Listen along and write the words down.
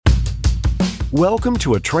Welcome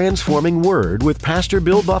to A Transforming Word with Pastor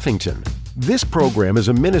Bill Buffington. This program is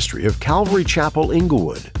a ministry of Calvary Chapel,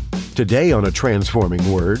 Inglewood. Today on A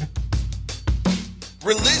Transforming Word.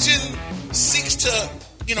 Religion seeks to,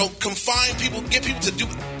 confine people, get people to do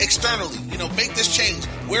externally, make this change,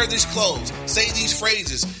 wear these clothes, say these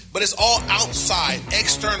phrases, but it's all outside,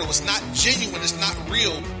 external. It's not genuine. It's not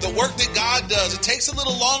real. The work that God does, it takes a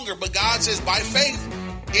little longer, but God says, by faith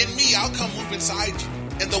in me, I'll come move inside you.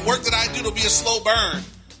 And the work that I do, it'll be a slow burn,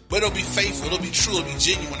 but it'll be faithful. It'll be true. It'll be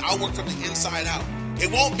genuine. I'll work from the inside out.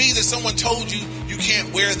 It won't be that someone told you, you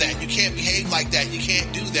can't wear that. You can't behave like that. You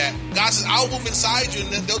can't do that. God says, I'll move inside you,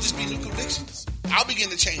 and then there'll just be new convictions. I'll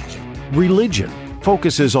begin to change you. Religion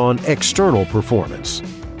focuses on external performance,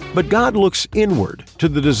 but God looks inward to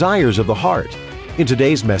the desires of the heart. In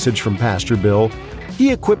today's message from Pastor Bill,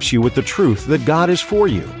 he equips you with the truth that God is for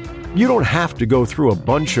you. You don't have to go through a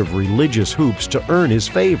bunch of religious hoops to earn His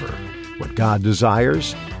favor. What God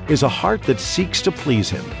desires is a heart that seeks to please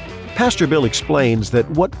Him. Pastor Bill explains that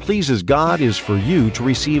what pleases God is for you to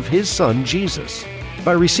receive His Son, Jesus.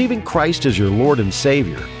 By receiving Christ as your Lord and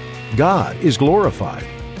Savior, God is glorified.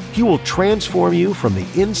 He will transform you from the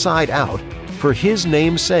inside out for His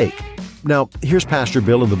name's sake. Now, here's Pastor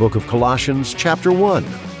Bill in the book of Colossians, chapter 1,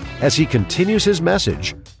 as he continues his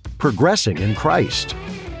message, Progressing in Christ.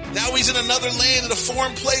 Now he's in another land, in a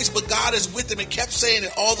foreign place, but God is with him, and kept saying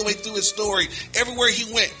it all the way through his story. Everywhere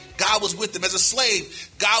he went, God was with him. As a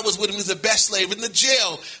slave, God was with him. He was the best slave. In the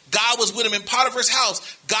jail, God was with him. In Potiphar's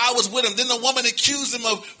house, God was with him. Then the woman accused him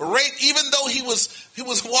of rape, even though he was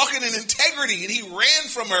walking in integrity, and he ran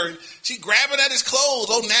from her. She grabbing at his clothes,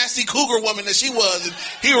 oh nasty cougar woman that she was, and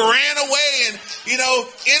he ran away, and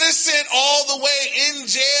innocent all the way in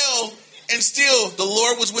jail, and still the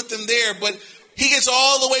Lord was with him there. But he gets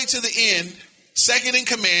all the way to the end, second in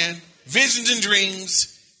command, visions and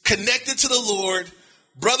dreams, connected to the Lord.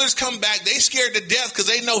 Brothers come back. They scared to death because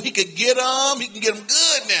they know he could get them. He can get them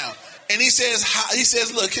good now. And he says,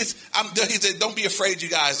 look, he said, don't be afraid, you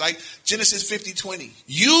guys. Like Genesis 50:20.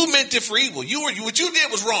 You meant it for evil. What you did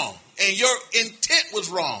was wrong, and your intent was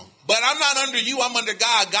wrong. But I'm not under you. I'm under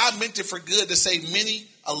God. God meant it for good to save many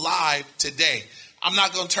alive today. I'm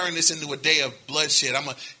not going to turn this into a day of bloodshed.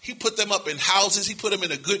 He put them up in houses. He put them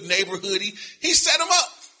in a good neighborhood. He set them up.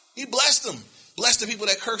 He blessed them. Blessed the people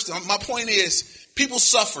that cursed them. My point is, people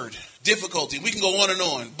suffered difficulty. We can go on and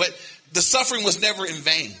on, but the suffering was never in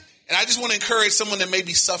vain. And I just want to encourage someone that may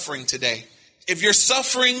be suffering today. If you're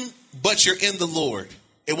suffering, but you're in the Lord,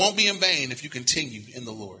 it won't be in vain if you continue in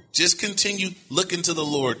the Lord. Just continue looking to the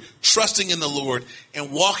Lord, trusting in the Lord,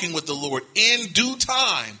 and walking with the Lord. In due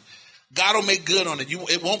time, God will make good on it.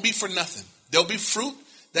 It won't be for nothing. There'll be fruit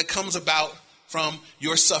that comes about from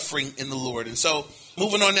your suffering in the Lord. And so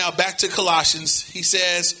moving on now back to Colossians, he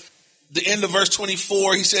says, the end of verse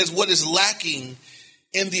 24, he says, what is lacking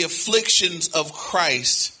in the afflictions of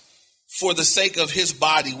Christ for the sake of his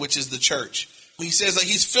body, which is the church. He says that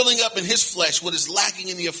he's filling up in his flesh what is lacking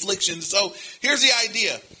in the afflictions. So here's the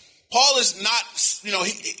idea. Paul is not,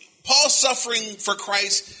 Paul's suffering for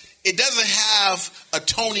Christ. It doesn't have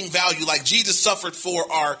atoning value like Jesus suffered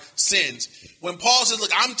for our sins. When Paul says,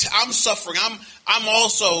 look, I'm suffering. I'm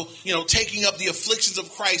also, taking up the afflictions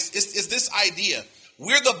of Christ. It's this idea.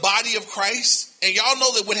 We're the body of Christ. And y'all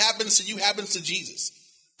know that what happens to you happens to Jesus.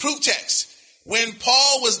 Proof text. When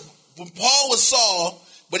Paul was Saul,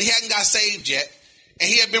 but he hadn't got saved yet, and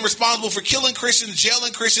he had been responsible for killing Christians,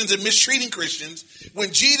 jailing Christians, and mistreating Christians.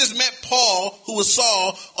 When Jesus met Paul, who was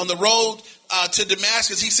Saul, on the road to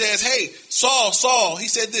Damascus, he says, hey, Saul, he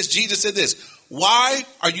said this, Jesus said this, why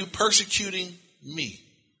are you persecuting me?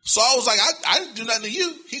 Saul was like, I didn't do nothing to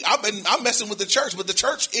you. I'm messing with the church, but the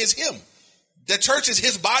church is him. The church is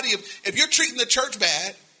his body. If you're treating the church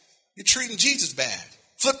bad, you're treating Jesus bad.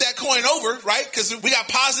 Flip that coin over, right? Because we got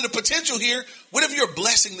positive potential here. What if you're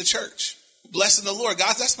blessing the church? Blessing the Lord.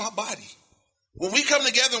 God, that's my body. When we come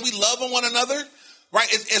together and we love on one another,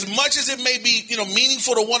 right? As much as it may be,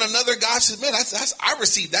 meaningful to one another, God says, man, I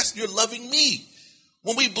receive. That's you're loving me.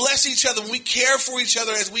 When we bless each other, when we care for each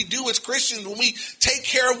other as we do as Christians, when we take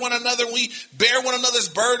care of one another, when we bear one another's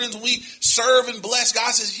burdens, when we serve and bless,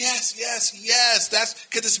 God says, yes. That's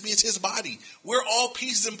because it's his body. We're all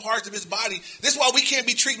pieces and parts of his body. This is why we can't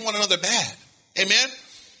be treating one another bad. Amen?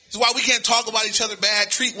 This is why we can't talk about each other bad,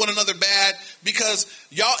 treat one another bad, because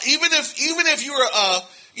y'all, even if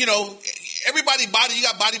you're everybody body, you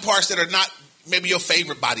got body parts that are not maybe your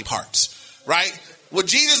favorite body parts, right? Well,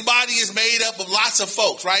 Jesus' body is made up of lots of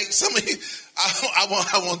folks, right? Some of you,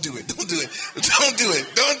 I won't do it. Don't do it. Don't do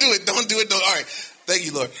it. Don't do it. Don't do it. Don't. All right. Thank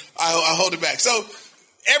you, Lord. I'll hold it back. So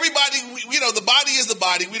Everybody, the body is the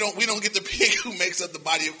body. We don't get to pick who makes up the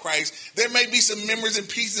body of Christ. There may be some members and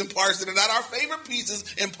pieces and parts that are not our favorite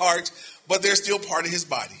pieces and parts, but they're still part of his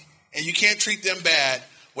body. And you can't treat them bad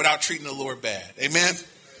without treating the Lord bad. Amen?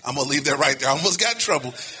 I'm going to leave that right there. I almost got in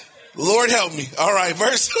trouble. Lord help me. All right,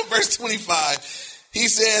 verse 25. He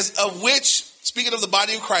says, of which, speaking of the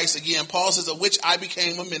body of Christ, again, Paul says, of which I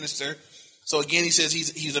became a minister. So again, he says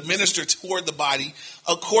he's a minister toward the body,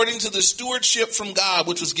 according to the stewardship from God,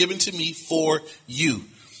 which was given to me for you,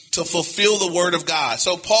 to fulfill the word of God.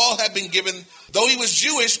 So Paul had been given, though he was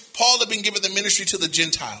Jewish, Paul had been given the ministry to the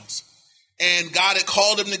Gentiles. And God had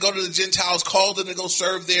called him to go to the Gentiles, called him to go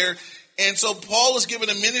serve there. And so Paul was given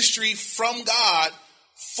a ministry from God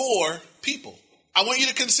for people. I want you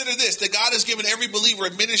to consider this, that God has given every believer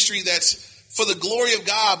a ministry that's for the glory of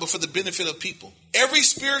God, but for the benefit of people. Every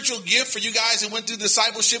spiritual gift, for you guys who went through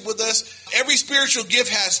discipleship with us, every spiritual gift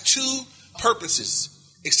has two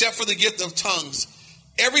purposes, except for the gift of tongues.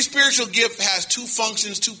 Every spiritual gift has two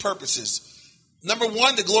functions, two purposes. Number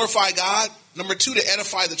one, to glorify God. Number two, to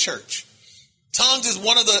edify the church. Tongues is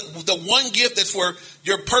one of the one gift that's for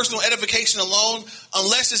your personal edification alone.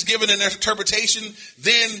 Unless it's given an interpretation,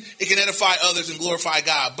 then it can edify others and glorify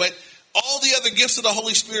God. But all the other gifts of the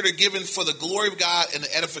Holy Spirit are given for the glory of God and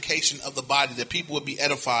the edification of the body, that people would be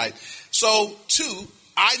edified. So, two,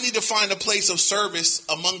 I need to find a place of service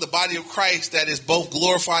among the body of Christ that is both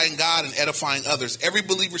glorifying God and edifying others. Every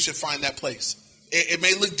believer should find that place. It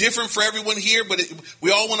may look different for everyone here, but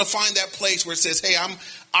we all want to find that place where it says, hey,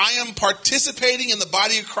 I am participating in the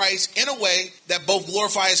body of Christ in a way that both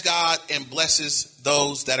glorifies God and blesses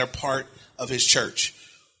those that are part of his church.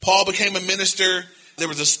 Paul became a minister. There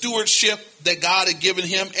was a stewardship that God had given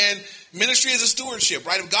him, and ministry is a stewardship,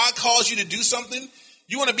 right? If God calls you to do something,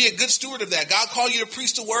 you want to be a good steward of that. God called you to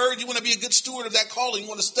preach the word. You want to be a good steward of that calling. You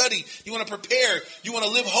want to study. You want to prepare. You want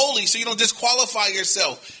to live holy so you don't disqualify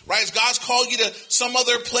yourself, right? If God's called you to some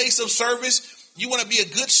other place of service, you want to be a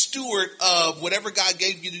good steward of whatever God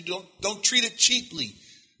gave you to do. Don't treat it cheaply.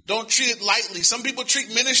 Don't treat it lightly. Some people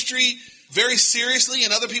treat ministry very seriously,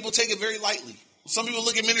 and other people take it very lightly. Some people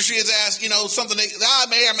look at ministry as something they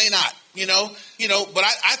may or may not, but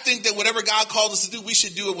I think that whatever God called us to do, we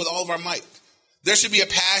should do it with all of our might. There should be a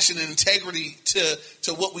passion and integrity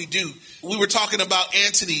to what we do. We were talking about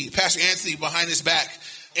Pastor Anthony, behind his back.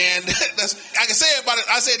 And I can say it about it.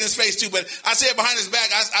 I say it in his face too, but I say it behind his back.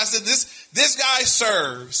 I said, this guy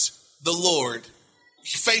serves the Lord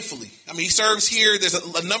faithfully. I mean, he serves here. There's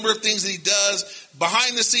a number of things that he does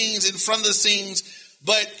behind the scenes, in front of the scenes,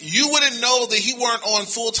 but you wouldn't know that he weren't on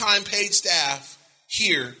full-time paid staff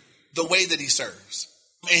here the way that he serves.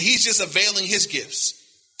 And he's just availing his gifts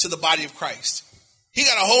to the body of Christ. He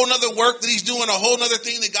got a whole nother work that he's doing, a whole nother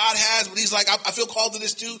thing that God has, but he's like, I feel called to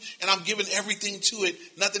this too, and I'm giving everything to it,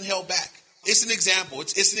 nothing held back. It's an example.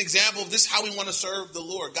 It's an example of this is how we want to serve the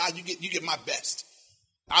Lord. God, you get my best.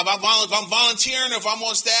 If I'm volunteering, if I'm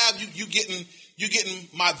on staff, you getting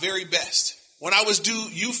my very best. When I was do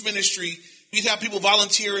youth ministry, we'd have people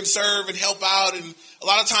volunteer and serve and help out, and a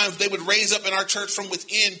lot of times they would raise up in our church from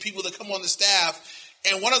within people that come on the staff.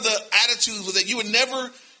 And one of the attitudes was that you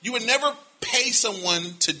would never pay someone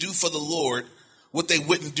to do for the Lord what they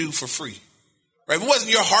wouldn't do for free. Right? If it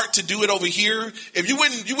wasn't your heart to do it over here, if you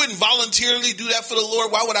wouldn't voluntarily do that for the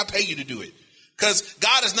Lord, why would I pay you to do it? Because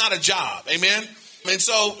God is not a job. Amen. And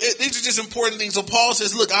so these are just important things. So Paul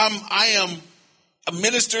says, look, I am a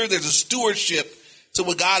minister. There's a stewardship to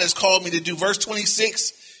what God has called me to do. Verse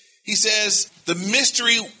 26, he says, the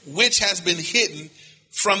mystery which has been hidden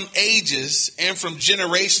from ages and from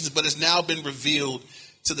generations, but has now been revealed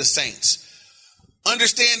to the saints.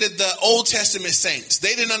 Understand that the Old Testament saints,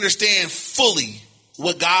 they didn't understand fully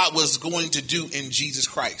what God was going to do in Jesus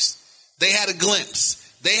Christ. They had a glimpse.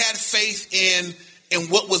 They had faith in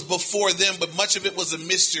what was before them, but much of it was a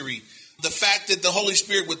mystery. The fact that the Holy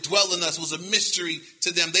Spirit would dwell in us was a mystery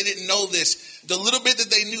to them. They didn't know this. The little bit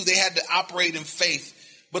that they knew, they had to operate in faith.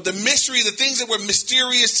 But the mystery, the things that were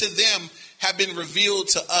mysterious to them, have been revealed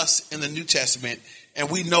to us in the New Testament.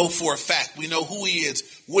 And we know for a fact, we know who he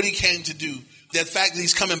is, what he came to do. The fact that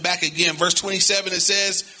he's coming back again. Verse 27, it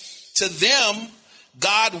says, to them,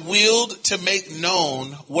 God willed to make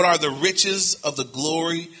known what are the riches of the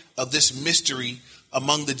glory of this mystery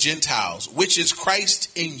among the Gentiles, which is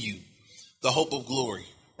Christ in you, the hope of glory.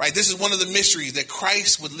 Right? This is one of the mysteries, that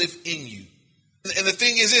Christ would live in you. And the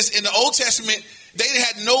thing is this, in the Old Testament, they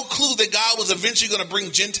had no clue that God was eventually going to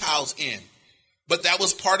bring Gentiles in. But that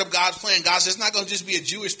was part of God's plan. God says, it's not going to just be a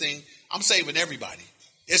Jewish thing. I'm saving everybody.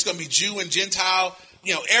 It's going to be Jew and Gentile.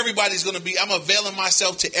 Everybody's going to be, I'm availing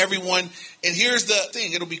myself to everyone. And here's the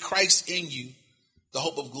thing. It'll be Christ in you, The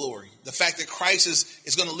hope of glory. The fact that Christ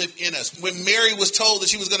is going to live in us. When Mary was told that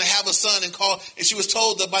she was going to have a son and she was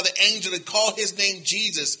told that by the angel to call his name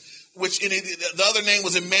Jesus, which the other name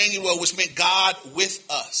was Emmanuel, which meant God with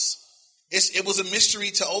us. It was a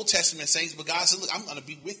mystery to Old Testament saints, but God said, look, I'm going to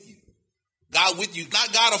be with you. God with you,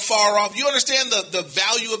 not God afar off. You understand the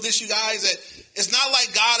value of this, you guys? That it's not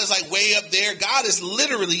like God is like way up there. God is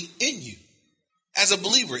literally in you as a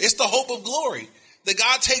believer. It's the hope of glory that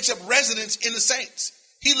God takes up residence in the saints.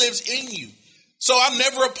 He lives in you. So I'm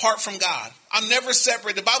never apart from God. I'm never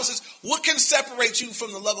separate. The Bible says, what can separate you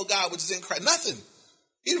from the love of God, which is in Christ? Nothing.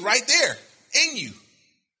 He's right there in you.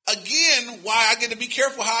 Again, why I get to be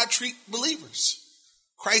careful how I treat believers.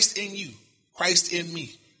 Christ in you, Christ in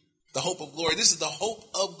me, the hope of glory. This is the hope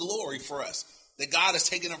of glory for us, that God has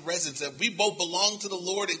taken up residence, that we both belong to the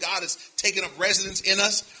Lord and God has taken up residence in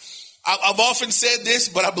us. I've often said this,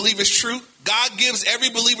 but I believe it's true. God gives every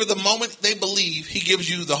believer the moment they believe, he gives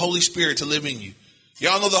you the Holy Spirit to live in you.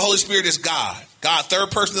 Y'all know the Holy Spirit is God, third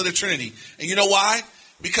person of the Trinity. And you know why?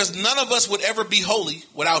 Because none of us would ever be holy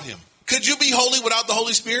without him. Could you be holy without the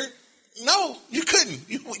Holy Spirit? No, you couldn't.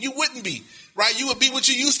 You wouldn't be, right? You would be what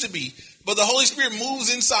you used to be. But the Holy Spirit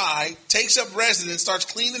moves inside, takes up residence, starts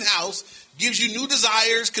cleaning house, gives you new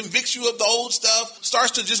desires, convicts you of the old stuff,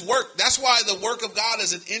 starts to just work. That's why the work of God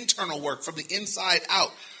is an internal work from the inside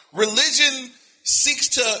out. Religion seeks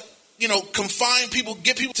to, confine people,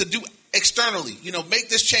 get people to do externally, make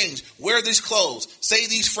this change, wear these clothes, say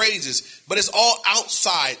these phrases, but it's all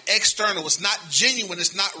outside, external. It's not genuine.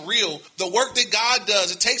 It's not real. The work that God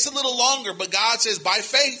does, it takes a little longer, but God says, by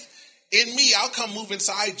faith in me, I'll come move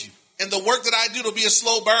inside you. And the work that I do, it'll be a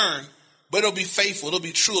slow burn, but it'll be faithful. It'll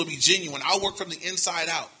be true. It'll be genuine. I'll work from the inside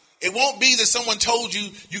out. It won't be that someone told you,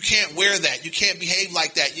 you can't wear that. You can't behave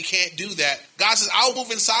like that. You can't do that. God says, I'll move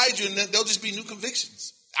inside you, and then there'll just be new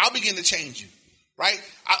convictions. I'll begin to change you. Right?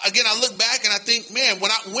 I look back and I think, man,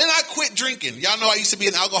 when I quit drinking, y'all know I used to be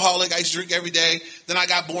an alcoholic. I used to drink every day. Then I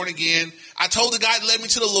got born again. I told the guy that led me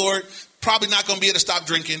to the Lord, probably not going to be able to stop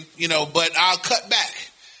drinking, but I'll cut back.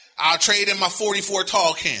 I'll trade in my 44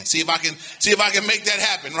 tall can. See if I can make that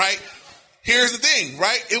happen, right? Here's the thing,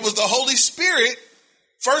 right? It was the Holy Spirit.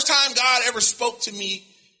 First time God ever spoke to me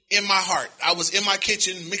in my heart. I was in my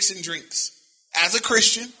kitchen mixing drinks. As a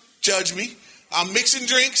Christian, judge me. I'm mixing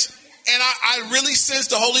drinks. And I really sense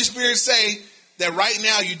the Holy Spirit say that right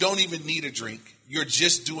now you don't even need a drink. You're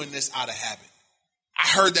just doing this out of habit. I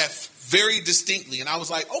heard that very distinctly. And I was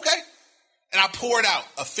like, okay. And I poured out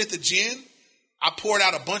a fifth of gin. I poured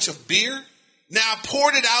out a bunch of beer. Now I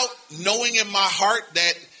poured it out knowing in my heart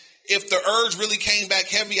that if the urge really came back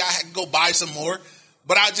heavy, I had to go buy some more.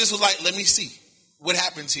 But I just was like, let me see what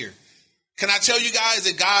happens here. Can I tell you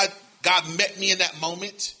guys that God met me in that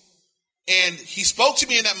moment? And he spoke to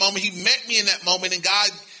me in that moment. He met me in that moment, and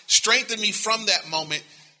God strengthened me from that moment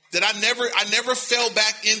that I never fell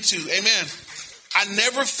back into. Amen. I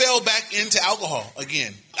never fell back into alcohol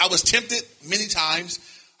again. I was tempted many times.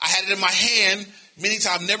 I had it in my hand many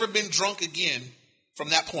times. I've never been drunk again from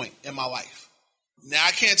that point in my life. Now,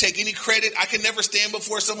 I can't take any credit. I can never stand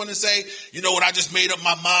before someone and say, you know what, I just made up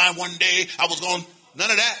my mind one day. I was going,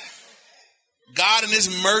 none of that. God in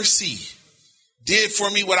his mercy did for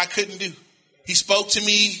me what I couldn't do. He spoke to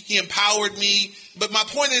me. He empowered me. But my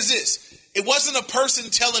point is this. It wasn't a person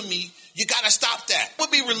telling me, you got to stop that. It would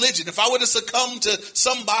be religion if I would have succumbed to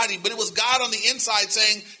somebody. But it was God on the inside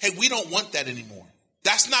saying, hey, we don't want that anymore.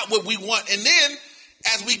 That's not what we want. And then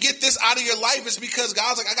as we get this out of your life, it's because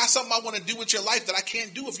God's like, I got something I want to do with your life that I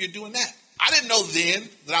can't do if you're doing that. I didn't know then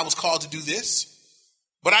that I was called to do this.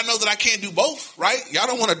 But I know that I can't do both, right? Y'all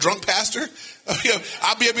don't want a drunk pastor.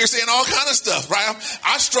 I'll be up here saying all kind of stuff, right?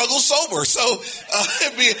 I struggle sober, so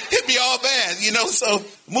it'd be all bad, So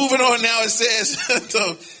moving on now, it says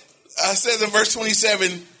in verse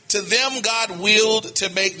 27, to them God willed to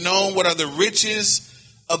make known what are the riches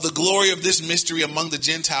of the glory of this mystery among the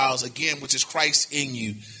Gentiles, again, which is Christ in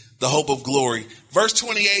you, the hope of glory. Verse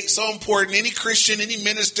 28, so important. Any Christian, any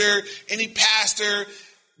minister, any pastor,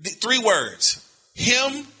 3 words.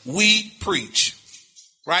 Him we preach,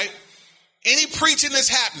 right? Any preaching that's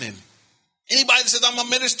happening, anybody that says, I'm a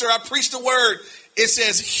minister, I preach the word, it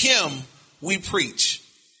says him we preach.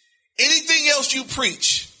 Anything else you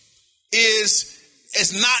preach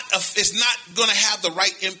it's not going to have the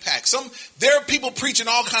right impact. There are people preaching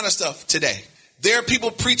all kind of stuff today. There are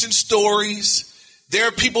people preaching stories. There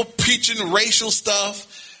are people preaching racial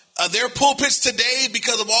stuff. There are pulpits today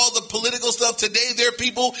because of all the political stuff. Today, there are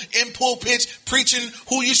people in pulpits preaching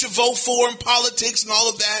who you should vote for in politics and all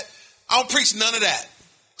of that. I don't preach none of that.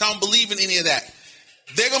 I don't believe in any of that.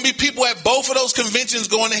 There are going to be people at both of those conventions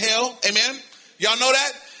going to hell. Amen. Y'all know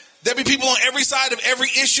that? There'll be people on every side of every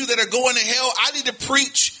issue that are going to hell. I need to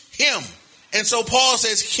preach him. And so Paul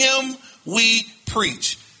says, him we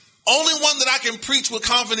preach. Only one that I can preach with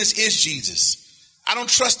confidence is Jesus. I don't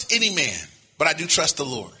trust any man, but I do trust the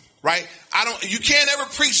Lord, right? You can't ever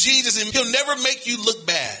preach Jesus and he'll never make you look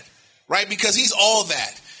bad, right? Because he's all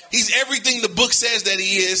that. He's everything the book says that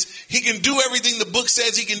he is. He can do everything the book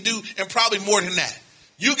says he can do, and probably more than that.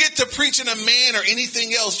 You get to preaching a man or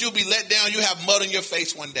anything else, you'll be let down. You'll have mud on your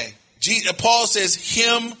face one day. Paul says,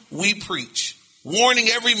 him we preach, warning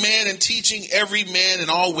every man and teaching every man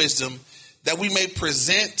in all wisdom, that we may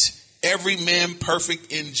present every man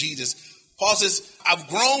perfect in Jesus. Paul says, I've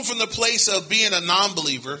grown from the place of being a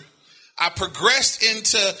non-believer. I progressed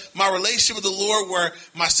into my relationship with the Lord where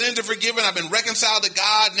my sins are forgiven. I've been reconciled to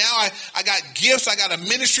God. Now I got gifts. I got a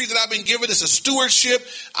ministry that I've been given. It's a stewardship.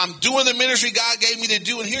 I'm doing the ministry God gave me to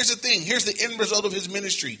do. And here's the thing. Here's the end result of his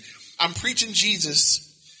ministry. I'm preaching Jesus.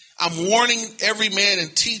 I'm warning every man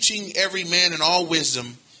and teaching every man in all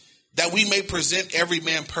wisdom, that we may present every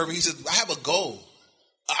man perfect. He says, I have a goal.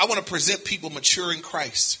 I want to present people mature in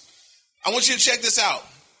Christ. I want you to check this out.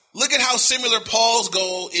 Look at how similar Paul's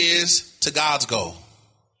goal is to God's goal.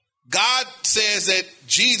 God says that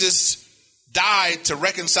Jesus died to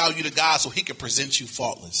reconcile you to God so he could present you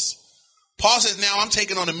faultless. Paul says, now I'm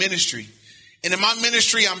taking on a ministry. And in my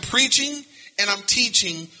ministry, I'm preaching and I'm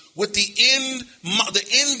teaching with the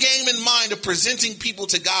end game in mind of presenting people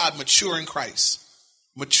to God mature in Christ,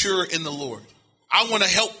 mature in the Lord. I want to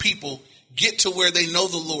help people get to where they know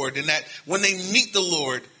the Lord, and that when they meet the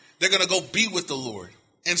Lord, they're going to go be with the Lord.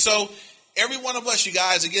 And so every one of us, you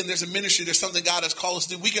guys, again, there's a ministry, there's something God has called us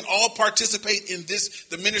to do. We can all participate in this,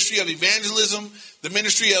 the ministry of evangelism, the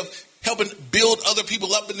ministry of helping build other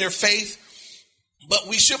people up in their faith. But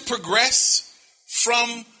we should progress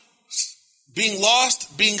from being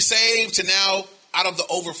lost, being saved, to now out of the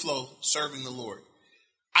overflow, serving the Lord.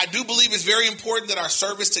 I do believe it's very important that our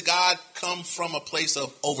service to God come from a place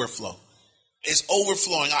of overflow. It's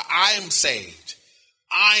overflowing. I am saved.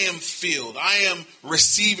 I am filled. I am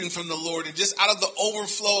receiving from the Lord. And just out of the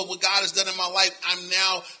overflow of what God has done in my life, I'm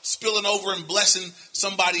now spilling over and blessing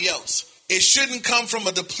somebody else. It shouldn't come from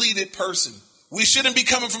a depleted person. We shouldn't be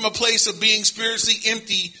coming from a place of being spiritually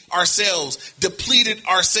empty ourselves, depleted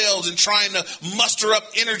ourselves, and trying to muster up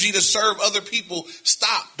energy to serve other people.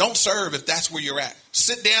 Stop. Don't serve if that's where you're at.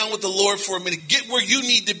 Sit down with the Lord for a minute. Get where you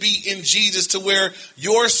need to be in Jesus, to where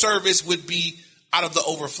your service would be out of the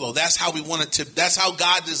overflow. That's how we want it to. That's how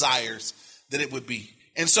God desires that it would be.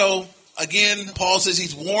 And so, again, Paul says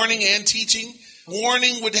he's warning and teaching.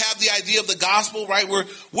 Warning would have the idea of the gospel, right?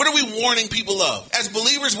 What are we warning people of? As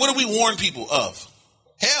believers, what do we warn people of?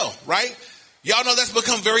 Hell, right? Y'all know that's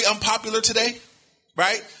become very unpopular today,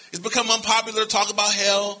 right? It's become unpopular to talk about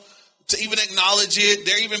hell, to even acknowledge it.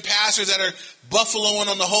 There are even pastors that are buffaloing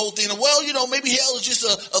on the whole thing. Well, maybe hell is just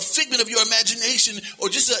a figment of your imagination, or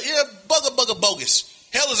just bugger bogus.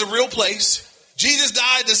 Hell is a real place. Jesus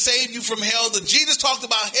died to save you from hell. Jesus talked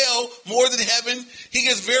about hell more than heaven. He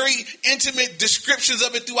gives very intimate descriptions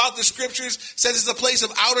of it throughout the scriptures. Says it's a place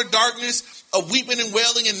of outer darkness, of weeping and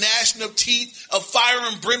wailing and gnashing of teeth, of fire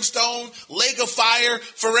and brimstone, lake of fire,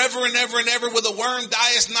 forever and ever and ever, where the worm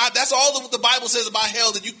dieth not. That's all that the Bible says about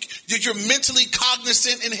hell, that you're mentally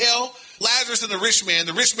cognizant in hell. Lazarus and the rich man.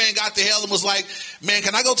 The rich man got to hell and was like, man,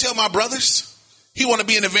 can I go tell my brothers? He want to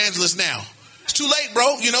be an evangelist now. It's too late,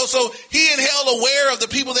 bro. So he in hell, aware of the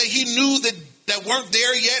people that he knew that weren't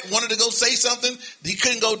there yet, wanted to go say something. He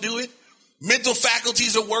couldn't go do it. Mental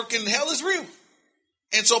faculties are working. Hell is real.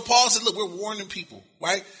 And so Paul said, look, we're warning people,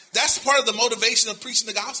 right? That's part of the motivation of preaching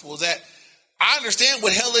the gospel, is that I understand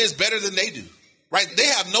what hell is better than they do, right? They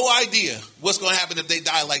have no idea what's going to happen if they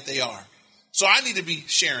die like they are. So I need to be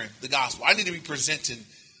sharing the gospel. I need to be presenting.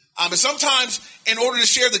 And sometimes in order to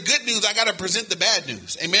share the good news, I got to present the bad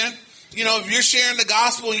news. Amen. If you're sharing the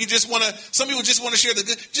gospel and some people just want to share the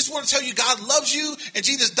good, just want to tell you God loves you and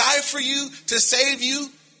Jesus died for you to save you.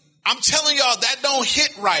 I'm telling y'all that don't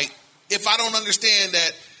hit right if I don't understand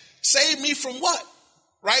that. Save me from what?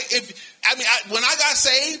 Right? When I got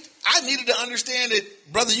saved, I needed to understand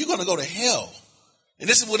that, brother, you're going to go to hell. And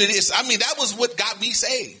this is what it is. That was what got me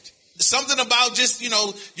saved. Something about just,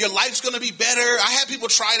 your life's going to be better. I had people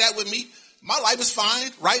try that with me. My life is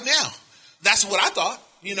fine right now. That's what I thought,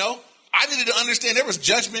 I needed to understand there was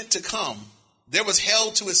judgment to come. There was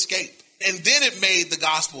hell to escape. And then it made the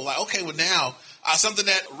gospel like, okay, well now, something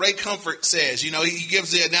that Ray Comfort says, he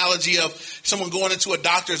gives the analogy of someone going into a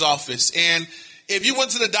doctor's office. And if you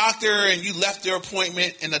went to the doctor and you left their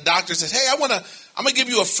appointment and the doctor says, hey, I'm going to give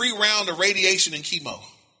you a free round of radiation and chemo.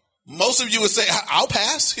 Most of you would say, I'll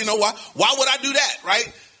pass. You know, why would I do that,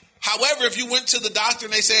 right? However, if you went to the doctor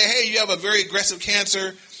and they say, hey, you have a very aggressive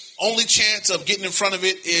cancer, only chance of getting in front of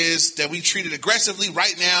it is that we treat it aggressively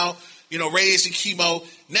right now, radiation, chemo.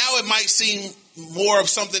 Now it might seem more of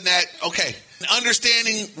something that, okay,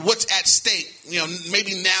 understanding what's at stake,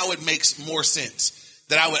 maybe now it makes more sense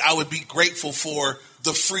that I would be grateful for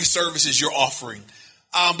the free services you're offering.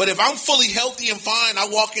 But if I'm fully healthy and fine, I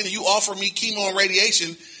walk in and you offer me chemo and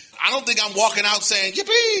radiation, I don't think I'm walking out saying,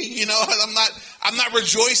 yippee, I'm not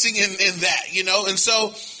rejoicing in that, And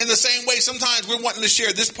so in the same way, sometimes we're wanting to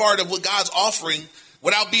share this part of what God's offering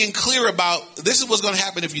without being clear about this is what's going to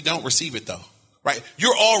happen if you don't receive it, though, right?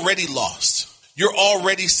 You're already lost. You're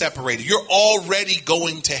already separated. You're already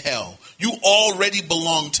going to hell. You already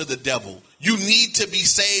belong to the devil. You need to be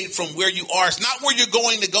saved from where you are. It's not where you're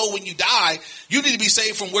going to go when you die. You need to be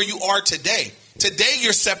saved from where you are today. Today,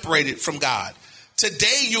 you're separated from God.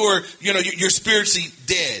 Today, you're spiritually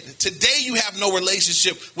dead. Today, you have no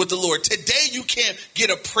relationship with the Lord. Today, you can't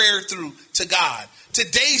get a prayer through to God.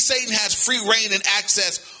 Today, Satan has free reign and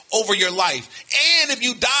access over your life. And if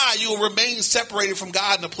you die, you will remain separated from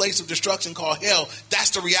God in a place of destruction called hell.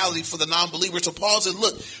 That's the reality for the non-believer. So Paul said,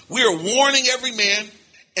 look, we are warning every man,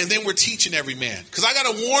 and then we're teaching every man. Because I got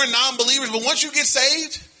to warn non-believers, but once you get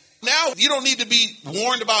saved, now you don't need to be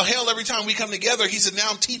warned about hell every time we come together. He said, now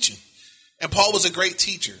I'm teaching. And Paul was a great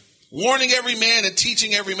teacher, warning every man and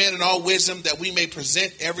teaching every man in all wisdom that we may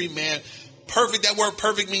present every man perfect. That word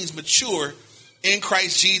perfect means mature in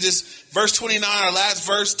Christ Jesus. Verse 29, our last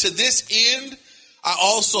verse, to this end, I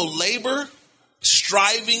also labor,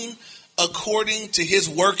 striving according to his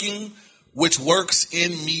working, which works in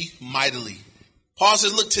me mightily. Paul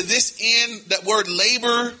says, look, to this end, that word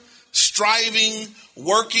labor, striving,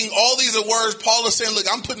 working, all these are words. Paul is saying, look,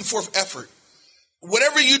 I'm putting forth effort.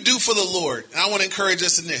 Whatever you do for the Lord, and I want to encourage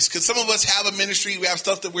us in this, because some of us have a ministry, we have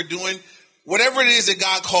stuff that we're doing, whatever it is that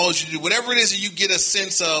God calls you to do, whatever it is that you get a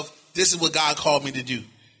sense of, this is what God called me to do.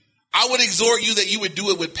 I would exhort you that you would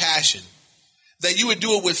do it with passion, that you would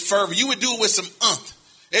do it with fervor, you would do it with some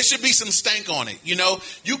There should be some stank on it.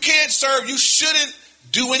 You can't serve, you shouldn't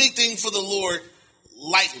do anything for the Lord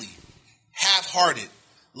lightly, half-hearted,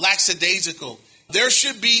 lackadaisical. There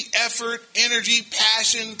should be effort, energy,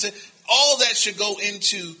 passion, all that should go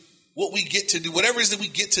into what we get to do, whatever it is that we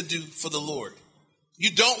get to do for the Lord.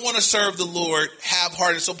 You don't want to serve the Lord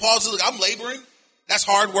half-hearted. So Paul says, look, I'm laboring. That's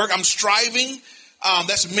hard work. I'm striving.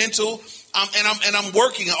 That's mental. And I'm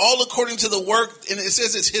working all according to the work. And it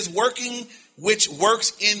says it's his working, which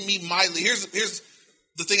works in me mightily. Here's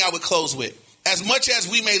the thing I would close with. As much as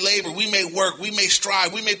we may labor, we may work, we may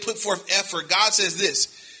strive, we may put forth effort. God says this,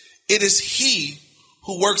 it is he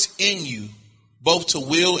who works in you, both to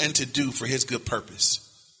will and to do for his good purpose.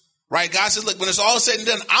 Right? God says, look, when it's all said and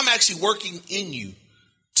done, I'm actually working in you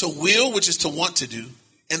to will, which is to want to do,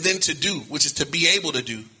 and then to do, which is to be able to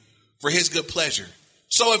do for his good pleasure.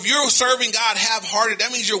 So if you're serving God half-hearted,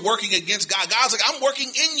 that means you're working against God. God's like, I'm working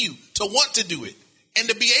in you to want to do it and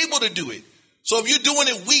to be able to do it. So if you're doing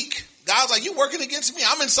it weak, God's like, you're working against me.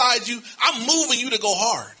 I'm inside you. I'm moving you to go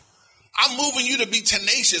hard. I'm moving you to be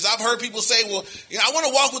tenacious. I've heard people say, well, I want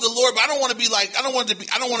to walk with the Lord, but I don't want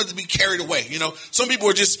it to be carried away. Some people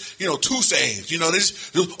are just, too saved. They're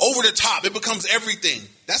just over the top. It becomes everything.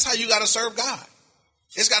 That's how you got to serve God.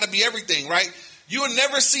 It's got to be everything, right? You will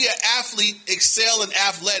never see an athlete excel in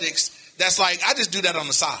athletics that's like, I just do that on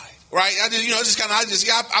the side, right?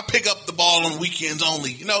 I pick up the ball on weekends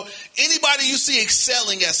only. Anybody you see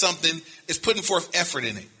excelling at something is putting forth effort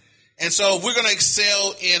in it. And so if we're going to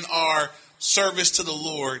excel in our service to the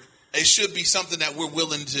Lord, it should be something that we're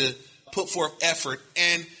willing to put forth effort.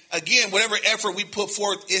 And again, whatever effort we put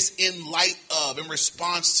forth is in light of, in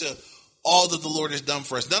response to all that the Lord has done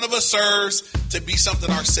for us. None of us serves to be something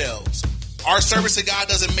ourselves. Our service to God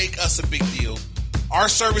doesn't make us a big deal. Our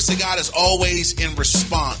service to God is always in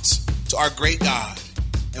response to our great God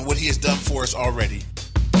and what he has done for us already.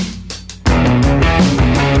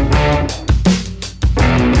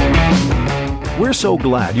 We're so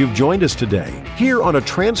glad you've joined us today here on A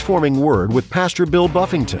Transforming Word with Pastor Bill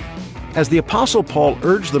Buffington, as the Apostle Paul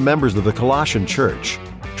urged the members of the Colossian church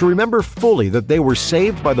to remember fully that they were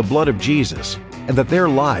saved by the blood of Jesus and that their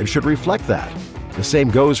lives should reflect that. The same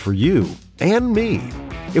goes for you and me.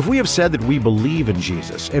 If we have said that we believe in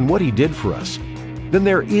Jesus and what he did for us, then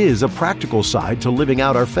there is a practical side to living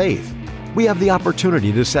out our faith. We have the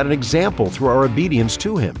opportunity to set an example through our obedience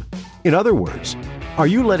to him. In other words, are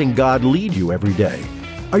you letting God lead you every day?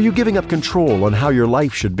 Are you giving up control on how your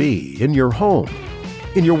life should be in your home,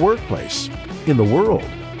 in your workplace, in the world?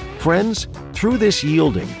 Friends, through this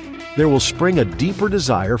yielding, there will spring a deeper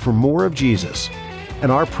desire for more of Jesus.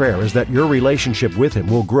 And our prayer is that your relationship with Him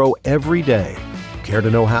will grow every day. Care to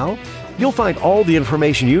know how? You'll find all the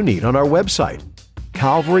information you need on our website,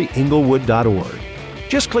 calvaryinglewood.org.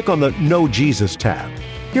 Just click on the Know Jesus tab.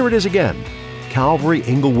 Here it is again,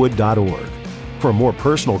 calvaryinglewood.org. For a more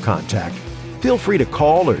personal contact, feel free to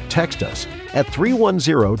call or text us at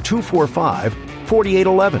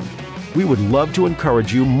 310-245-4811. We would love to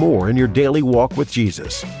encourage you more in your daily walk with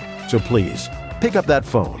Jesus. So please, pick up that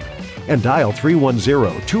phone and dial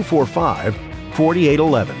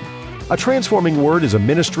 310-245-4811. A Transforming Word is a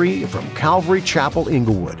ministry from Calvary Chapel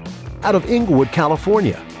Inglewood, out of Inglewood,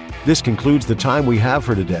 California. This concludes the time we have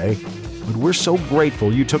for today, but we're so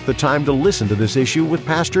grateful you took the time to listen to this issue with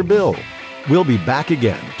Pastor Bill. We'll be back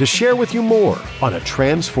again to share with you more on A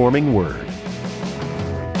Transforming Word.